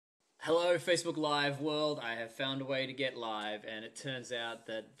Hello, Facebook Live world. I have found a way to get live, and it turns out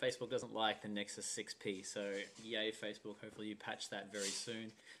that Facebook doesn't like the Nexus 6P. So, yay, Facebook. Hopefully, you patch that very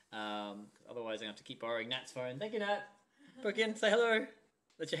soon. Otherwise, I'm going to have to keep borrowing Nat's phone. Thank you, Nat. Book in, say hello.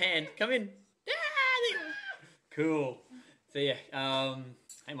 That's your hand. Come in. Cool. So, yeah.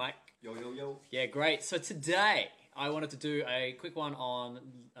 Hey, Mike. Yo, yo, yo. Yeah, great. So, today, I wanted to do a quick one on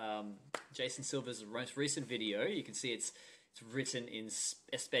Jason Silva's most recent video. You can see it's written in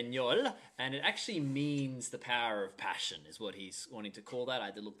Espanol, and it actually means the power of passion is what he's wanting to call that. I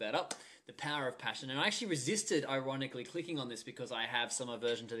had to look that up. The power of passion. And I actually resisted, ironically, clicking on this because I have some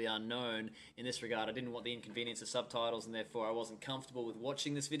aversion to the unknown in this regard. I didn't want the inconvenience of subtitles, and therefore I wasn't comfortable with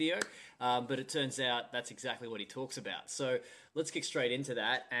watching this video. But it turns out that's exactly what he talks about. So let's kick straight into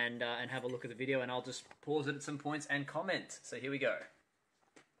that and have a look at the video, and I'll just pause it at some points and comment. So here we go.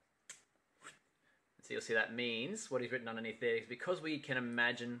 So you'll see that means, what he's written underneath there is, because we can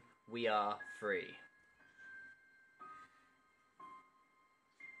imagine, we are free.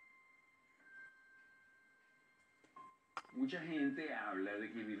 Mucha gente habla de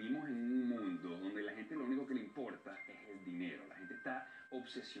que vivimos en un mundo donde la gente lo único que le importa es el dinero. La gente está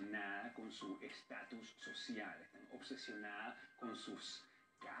obsesionada con su estatus social, están obsesionada con sus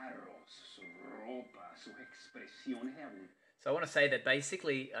carros, su ropa, sus expresiones de abundancia. So I want to say that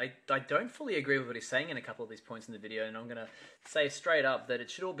basically I don't fully agree with what he's saying in a couple of these points in the video, and I'm going to say straight up that it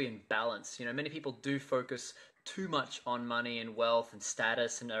should all be in balance. You know, many people do focus too much on money and wealth and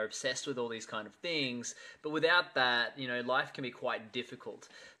status and are obsessed with all these kind of things, but without that, you know, life can be quite difficult.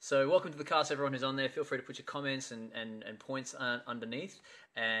 So welcome to the cast, everyone who's on there. Feel free to put your comments and points underneath,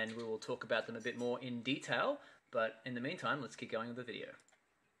 and we will talk about them a bit more in detail. But in the meantime, let's keep going with the video.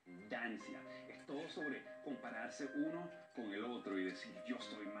 Es todo sobre compararse uno con el otro y decir yo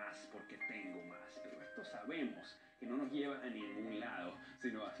soy más porque tengo más, pero esto sabemos que no nos lleva a ningún lado,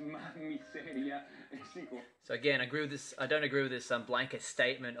 sino a más miseria. So again, I agree with this. I don't agree with this blanket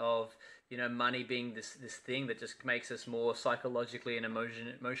statement of, you know, money being this thing that just makes us more psychologically and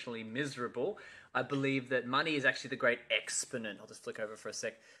emotionally miserable. I believe that money is actually the great exponent. I'll just flick over for a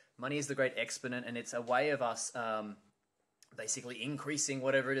sec. Money is the great exponent, and it's a way of us basically increasing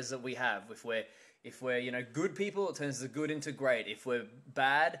whatever it is that we have. If we're you know, good people, it turns the good into great. If we're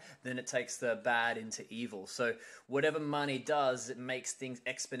bad, then it takes the bad into evil. So whatever money does, it makes things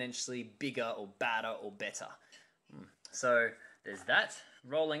exponentially bigger or badder or better. So there's that.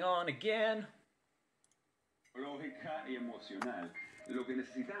 Rolling on again. Lógica y emocional. Lo que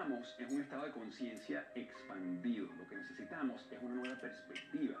necesitamos es un estado de conciencia expandido. Lo que necesitamos es una nueva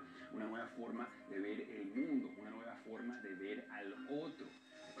perspectiva, una nueva forma de ver el mundo, una nueva forma de ver al otro.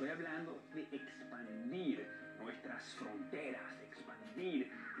 Estoy hablando de expandir nuestras fronteras, expandir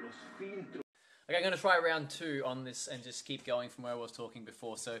los filtros. Okay, I'm going to try round 2 on this and just keep going from where I was talking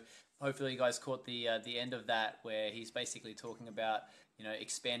before. So hopefully you guys caught the end of that, where he's basically talking about, you know,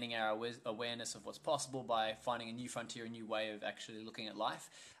 expanding our awareness of what's possible by finding a new frontier, a new way of actually looking at life.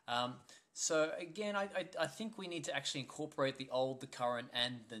 So again, I think we need to actually incorporate the old, the current,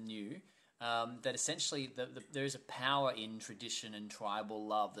 and the new. That essentially there is a power in tradition and tribal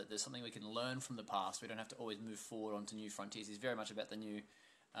love, that there's something we can learn from the past. We don't have to always move forward onto new frontiers. He's very much about the new.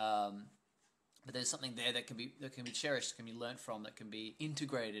 But there's something there that can be cherished, can be learnt from, that can be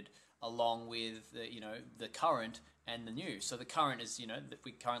integrated along with the, you know, the current and the new. So the current is, you know, that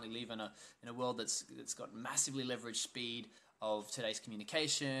we currently live in a world that's got massively leveraged speed of today's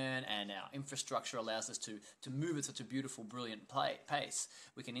communication, and our infrastructure allows us to move at such a beautiful, brilliant pace.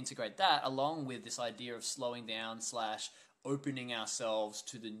 We can integrate that along with this idea of slowing down / opening ourselves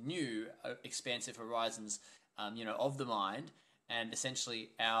to the new, expansive horizons, you know, of the mind, and essentially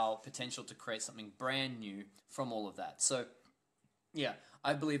our potential to create something brand new from all of that. So yeah,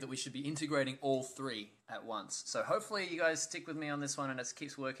 I believe that we should be integrating all three at once. So hopefully you guys stick with me on this one and it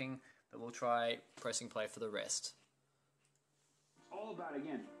keeps working, but we'll try pressing play for the rest. All about,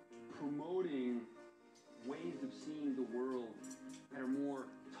 again, promoting ways of seeing the world that are more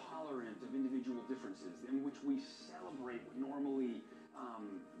tolerant of individual differences, in which we celebrate what normally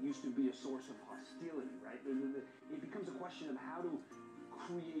used to be a source of hostility, right? It becomes a question of how to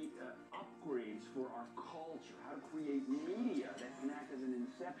create upgrades for our culture, how to create media that can act as an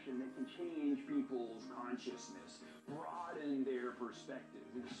inception, that can change people's consciousness, broaden their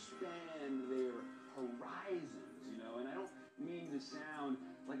perspectives, expand their horizons, you know. And I don't mean to sound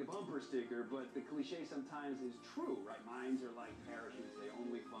like a bumper sticker, but the cliche sometimes is true, right? Minds are like parachutes, they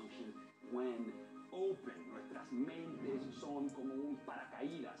only function when open. Nuestras mentes son como un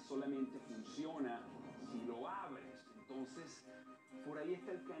paracaídas, solamente funciona si lo abres. Entonces, por ahí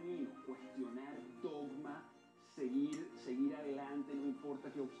está el camino, cuestionar dogma, seguir adelante, no importa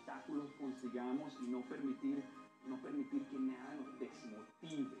qué obstáculos consigamos, y no permitir que nada nos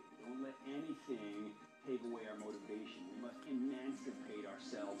desmotive. Don't let anything take away our motivation. We must emancipate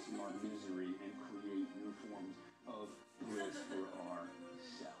ourselves from our misery and create new forms of bliss for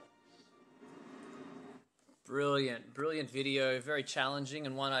ourselves. Brilliant, brilliant video. Very challenging,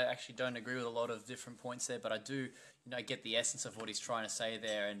 and one I actually don't agree with a lot of different points there, but I do, get the essence of what he's trying to say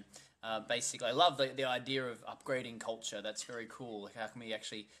there. And basically, I love the idea of upgrading culture. That's very cool. Like, how can we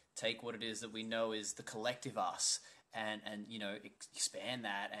actually take what it is that we know is the collective us and expand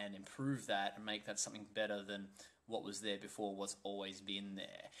that and improve that and make that something better than what was there before, what's always been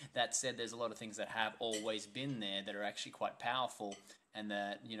there. That said, there's a lot of things that have always been there that are actually quite powerful and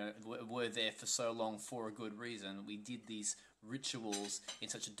that, were there for so long for a good reason. We did these rituals in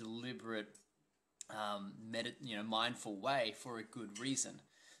such a deliberate, mindful way for a good reason.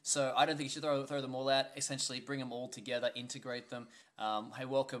 So I don't think you should throw them all out. Essentially, bring them all together, integrate them. Hey,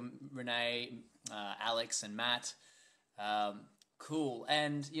 welcome, Renee, Alex, and Matt. Cool.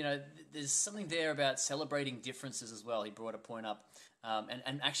 And, there's something there about celebrating differences as well. He brought a point up.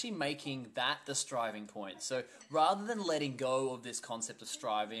 And actually making that the striving point. So rather than letting go of this concept of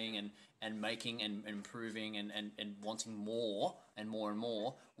striving and making and improving and wanting more and more and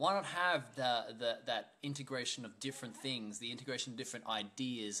more, why not have that integration of different things, the integration of different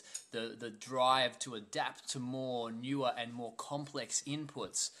ideas, the drive to adapt to more newer and more complex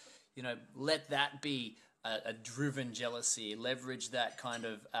inputs? Let that be a driven jealousy, leverage that kind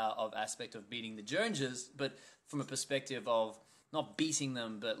of aspect of beating the Joneses, but from a perspective of not beating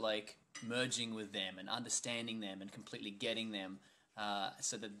them, but like merging with them and understanding them and completely getting them,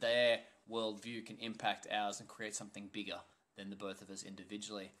 so that their worldview can impact ours and create something bigger than the both of us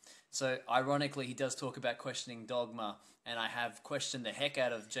individually. So ironically, he does talk about questioning dogma, and I have questioned the heck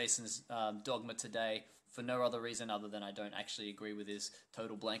out of Jason's dogma today for no other reason other than I don't actually agree with his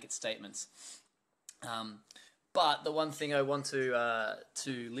total blanket statements. But the one thing I want to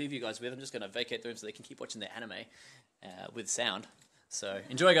leave you guys with, I'm just going to vacate the room so they can keep watching their anime with sound. So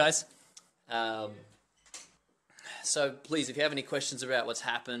enjoy, guys. So please, if you have any questions about what's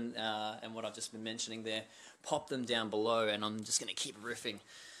happened and what I've just been mentioning there, pop them down below, and I'm just going to keep riffing.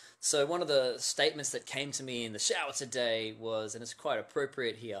 So one of the statements that came to me in the shower today was, and it's quite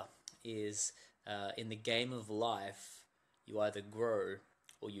appropriate here, is in the game of life, you either grow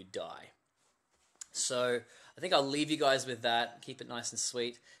or you die. So I think I'll leave you guys with that. Keep it nice and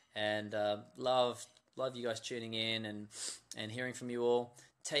sweet, and love you guys tuning in and hearing from you all.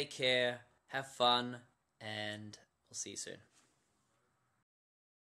 Take care, have fun, and we'll see you soon.